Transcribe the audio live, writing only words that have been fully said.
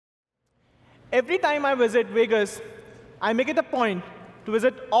Every time I visit Vegas, I make it a point to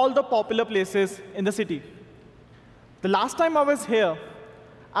visit all the popular places in the city. The last time I was here,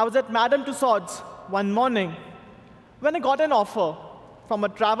 I was at Madame Tussauds one morning when I got an offer from a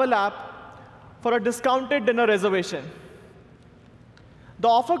travel app for a discounted dinner reservation. The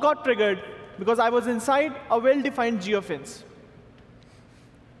offer got triggered because I was inside a well-defined geo-fence.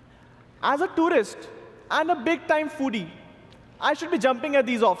 As a tourist and a big-time foodie, I should be jumping at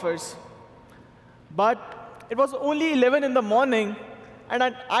these offers. But it was only 11 in the morning, and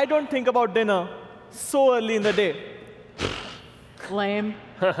I don't think about dinner so early in the day. Lame.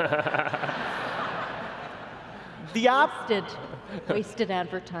 The app. Wasted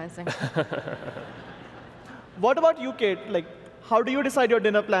advertising. What about you, Kate? Like, how do you decide your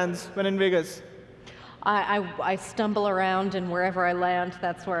dinner plans when in Vegas? I stumble around, and wherever I land,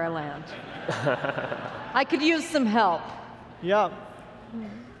 that's where I land. I could use some help. Yeah.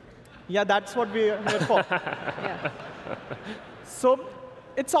 Yeah, that's what we're here for. Yeah. So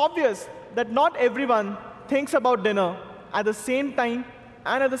it's obvious that not everyone thinks about dinner at the same time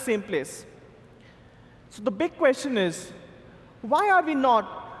and at the same place. So the big question is, why are we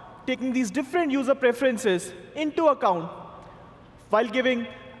not taking these different user preferences into account while giving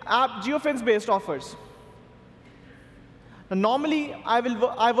app geo-fence-based offers? Now, normally,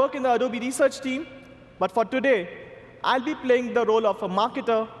 I work in the Adobe research team, but for today, I'll be playing the role of a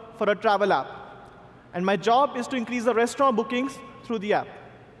marketer for a travel app. And my job is to increase the restaurant bookings through the app.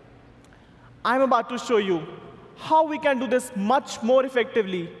 I'm about to show you how we can do this much more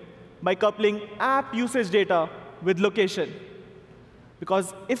effectively by coupling app usage data with location.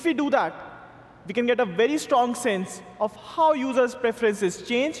 Because if we do that, we can get a very strong sense of how users' preferences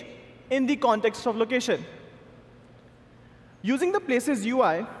change in the context of location. Using the Places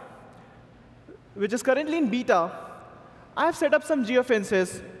UI, which is currently in beta, I have set up some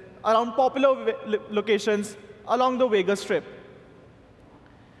geo-fences around popular locations along the Vegas Strip.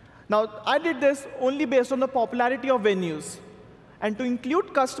 Now, I did this only based on the popularity of venues. And to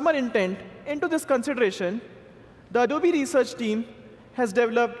include customer intent into this consideration, the Adobe research team has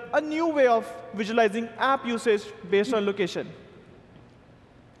developed a new way of visualizing app usage based on location.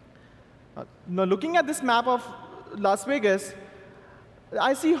 Now, looking at this map of Las Vegas,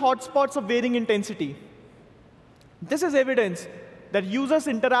 I see hotspots of varying intensity. This is evidence that users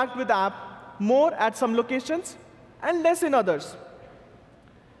interact with the app more at some locations and less in others.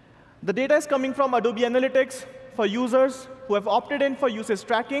 The data is coming from Adobe Analytics for users who have opted in for usage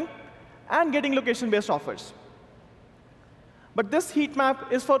tracking and getting location-based offers. But this heat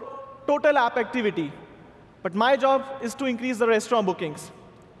map is for total app activity. But my job is to increase the restaurant bookings.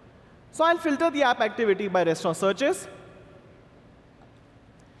 So I'll filter the app activity by restaurant searches.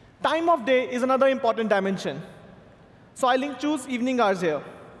 Time of day is another important dimension. So I'll choose evening hours here.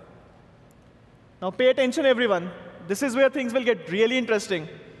 Now pay attention, everyone. This is where things will get really interesting.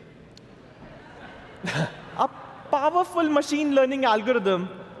 A powerful machine learning algorithm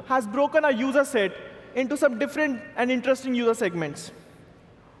has broken our user set into some different and interesting user segments.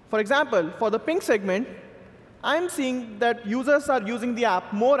 For example, for the pink segment, I'm seeing that users are using the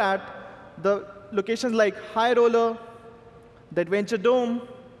app more at the locations like High Roller, the Adventure Dome,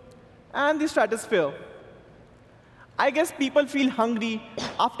 and the Stratosphere. I guess people feel hungry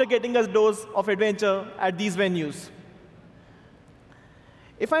after getting a dose of adventure at these venues.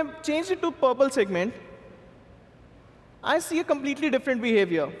 If I change it to purple segment, I see a completely different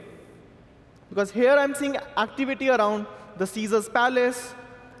behavior. Because here I'm seeing activity around the Caesars Palace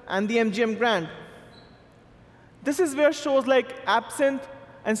and the MGM Grand. This is where shows like Absinthe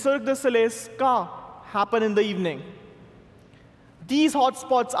and Cirque du Soleil's Ska happen in the evening. These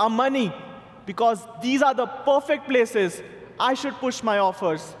hotspots are money, because these are the perfect places I should push my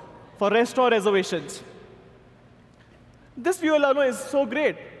offers for restaurant reservations. This view alone is so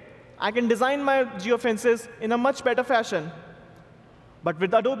great. I can design my geo-fences in a much better fashion. But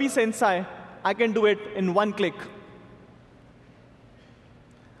with Adobe Sensei, I can do it in one click.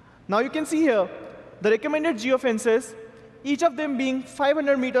 Now you can see here the recommended geo-fences, each of them being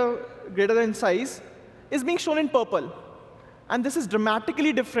 500 meters greater in size, is being shown in purple. And this is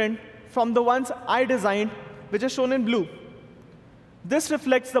dramatically different from the ones I designed, which is shown in blue. This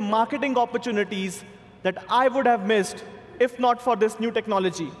reflects the marketing opportunities that I would have missed if not for this new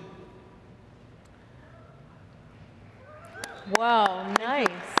technology. Whoa, nice.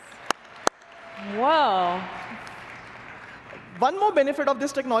 Whoa. One more benefit of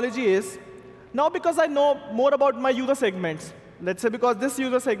this technology is, now because I know more about my user segments, let's say because this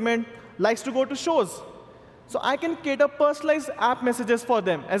user segment likes to go to shows, so I can cater personalized app messages for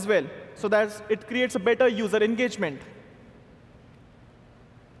them as well, so that it creates a better user engagement.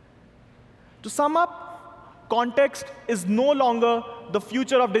 To sum up, context is no longer the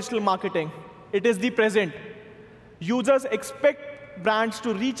future of digital marketing. It is the present. Users expect brands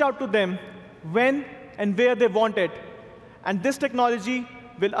to reach out to them when and where they want it. And this technology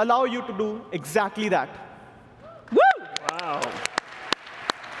will allow you to do exactly that. Woo! Wow.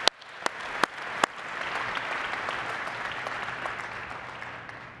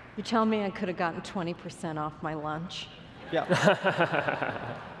 You tell me I could have gotten 20% off my lunch. Yeah.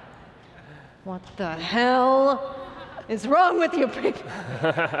 What the hell is wrong with you people?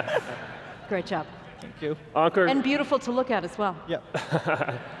 Great job. Thank you. Ankur. And beautiful to look at as well. Yeah.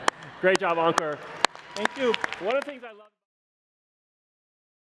 Great job, Ankur. Thank you. One of the things I love